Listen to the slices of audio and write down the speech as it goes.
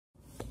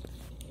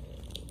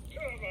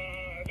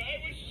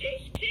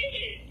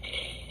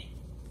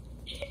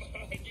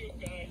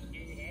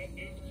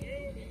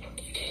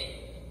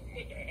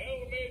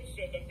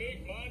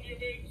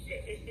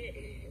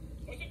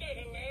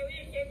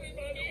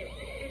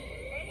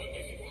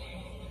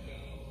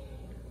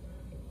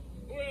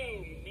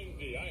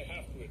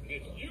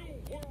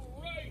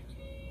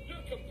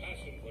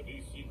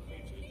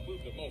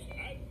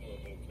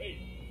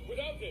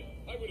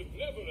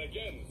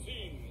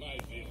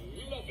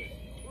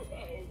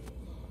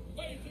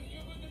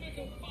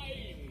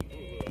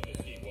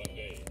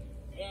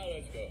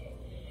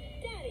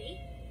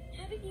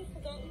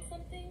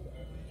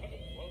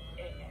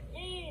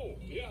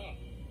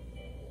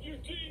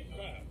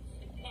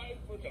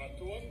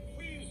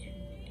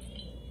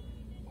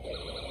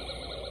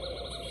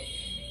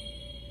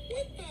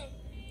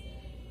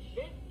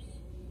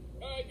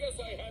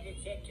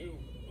to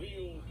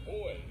real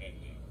boy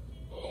ending.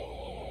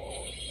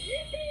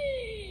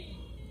 Yippee!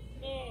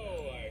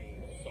 Oh,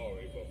 I'm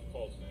sorry for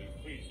falsely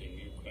freezing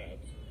you,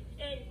 Krabs.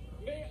 And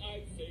may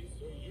I say,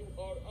 sir, you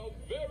are a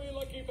very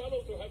lucky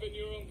fellow to have in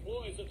your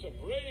employ such a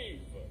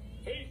brave,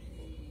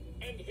 faithful,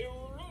 and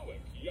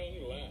heroic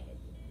young lad.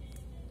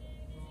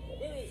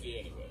 Where is he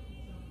anyway?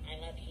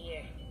 I'm up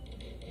here.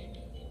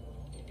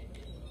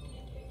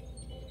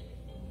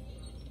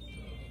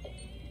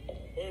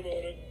 Hey,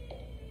 morning.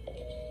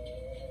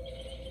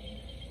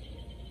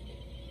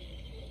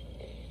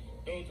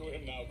 Go to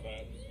him now,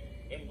 Krabs.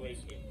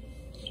 Embrace him.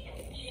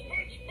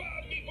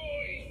 SpongeBob, me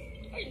boy!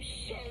 I'm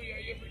sorry I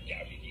ever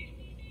doubted you.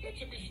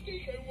 That's a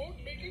mistake I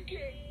won't make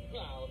again.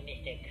 Oh,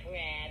 Mr.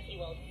 Krabs,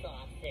 you old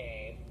soft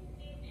serve.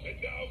 And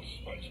now,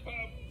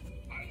 SpongeBob,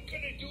 I'm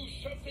gonna do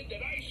something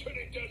that I should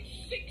have done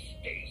 6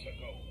 days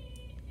ago.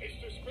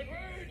 Mr.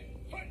 Squidward,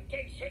 front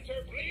and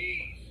center,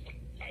 please.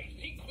 I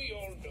think we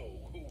all know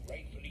who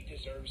rightfully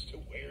deserves to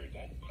wear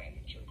that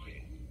manager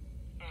pin.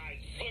 I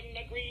couldn't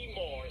agree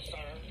more,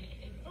 sir.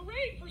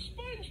 Hooray for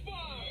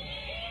SpongeBob!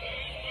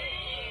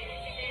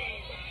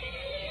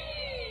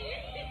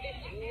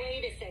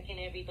 Wait a second,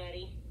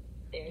 everybody.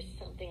 There's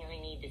something I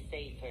need to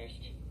say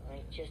first.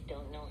 I just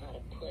don't know how to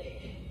put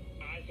it.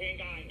 I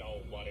think I know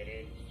what it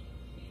is.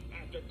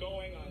 After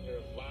going on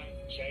your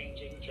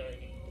life-changing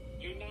journey,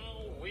 you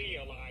now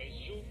realize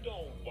you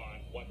don't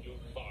want what you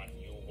thought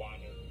you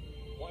wanted.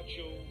 What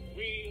you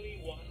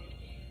really wanted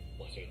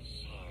was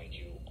inside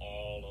you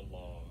all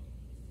along.